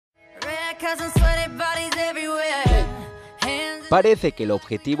Parece que el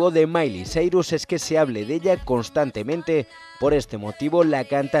objetivo de Miley Cyrus es que se hable de ella constantemente. Por este motivo, la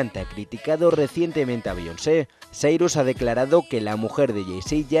cantante ha criticado recientemente a Beyoncé. Cyrus ha declarado que la mujer de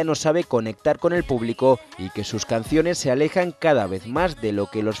Jay-Z ya no sabe conectar con el público y que sus canciones se alejan cada vez más de lo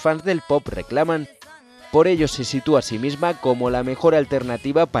que los fans del pop reclaman. Por ello se sitúa a sí misma como la mejor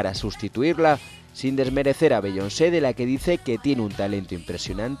alternativa para sustituirla, sin desmerecer a Beyoncé, de la que dice que tiene un talento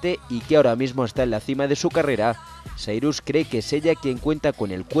impresionante y que ahora mismo está en la cima de su carrera. Cyrus cree que es ella quien cuenta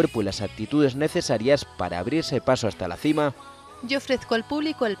con el cuerpo y las actitudes necesarias para abrirse paso hasta la cima. Yo ofrezco al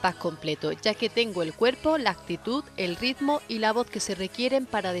público el pack completo, ya que tengo el cuerpo, la actitud, el ritmo y la voz que se requieren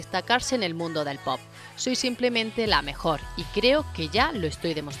para destacarse en el mundo del pop. Soy simplemente la mejor y creo que ya lo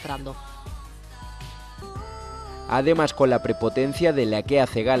estoy demostrando. Además, con la prepotencia de la que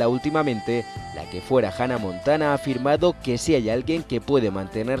hace gala últimamente, la que fuera Hannah Montana ha afirmado que si hay alguien que puede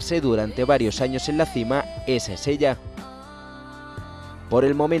mantenerse durante varios años en la cima, esa es ella. Por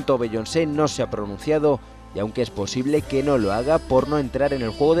el momento Beyoncé no se ha pronunciado, y aunque es posible que no lo haga por no entrar en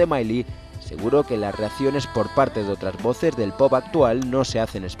el juego de Miley, seguro que las reacciones por parte de otras voces del pop actual no se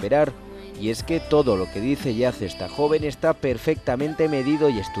hacen esperar. Y es que todo lo que dice y hace esta joven está perfectamente medido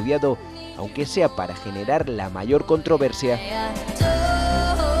y estudiado, aunque sea para generar la mayor controversia.